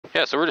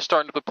Yeah, so we're just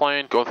starting up the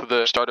plane, going through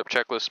the startup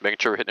checklist, making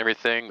sure we're hitting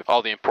everything,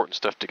 all the important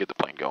stuff to get the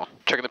plane going.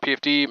 Checking the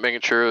PFD, making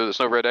sure there's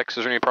no red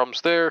X's or any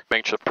problems there,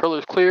 making sure the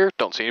propeller's clear,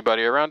 don't see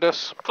anybody around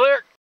us.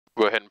 Clear!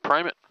 Go ahead and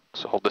prime it.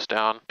 So hold this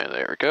down, and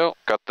there we go.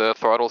 Got the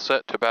throttle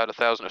set to about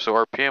 1,000 or so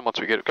RPM once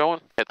we get it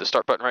going. Hit the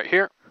start button right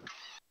here.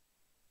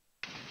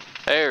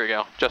 There we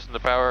go, adjusting the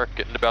power,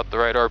 getting about the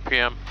right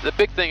RPM. The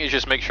big thing is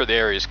just make sure the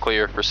area is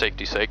clear for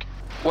safety's sake.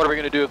 What are we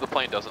going to do if the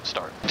plane doesn't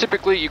start?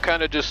 Typically, you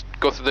kind of just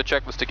go through the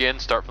checklist again,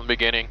 start from the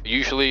beginning.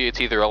 Usually, it's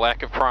either a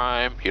lack of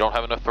prime, you don't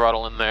have enough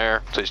throttle in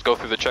there, so just go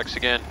through the checks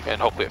again, and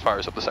hopefully it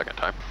fires up the second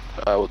time.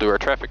 We'll do our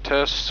traffic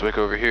test, so we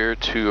go over here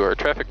to our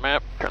traffic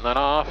map, turn that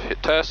off,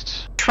 hit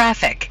test.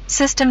 Traffic,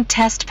 system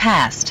test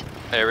passed.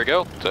 There we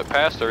go, so it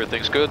passed,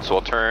 everything's good, so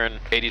we'll turn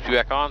ADP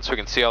back on so we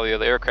can see all the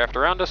other aircraft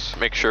around us.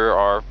 Make sure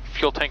our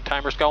fuel tank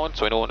timer's going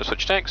so we know when to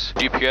switch tanks.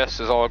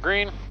 GPS is all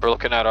green. We're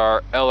looking at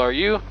our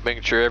LRU,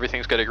 making sure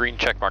everything's got a green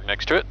check mark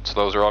next to it, so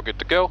those are all good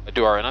to go. I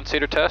do our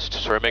enunciator test,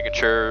 so we're making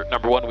sure,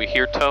 number one, we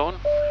hear tone.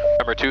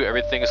 Number two,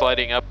 everything's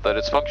lighting up that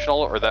it's functional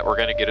or that we're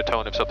going to get a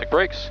tone if something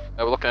breaks.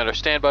 We're looking at our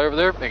standby over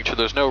there, making sure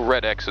there's no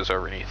red X's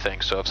over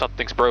anything. So if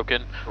something's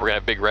broken, we're going to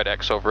have a big red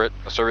X over it.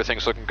 So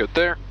everything's looking good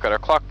there. Got our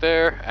clock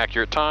there,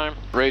 accurate time.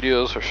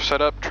 Radios are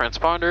set up,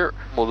 transponder.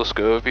 We'll just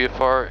go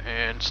VFR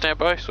and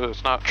standby so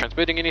it's not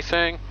transmitting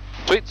anything.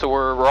 Sweet, so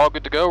we're all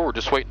good to go. We're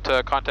just waiting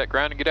to contact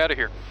ground and get out of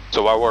here.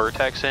 So while we're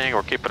taxiing,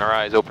 we're keeping our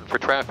eyes open for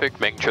traffic,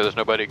 making sure there's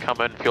nobody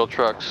coming, fuel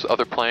trucks,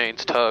 other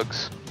planes,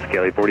 tugs.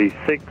 Scaley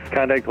 46,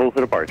 contact hold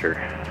for departure.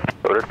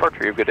 Go to departure,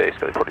 you have a good day,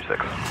 Scaley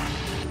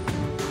 46.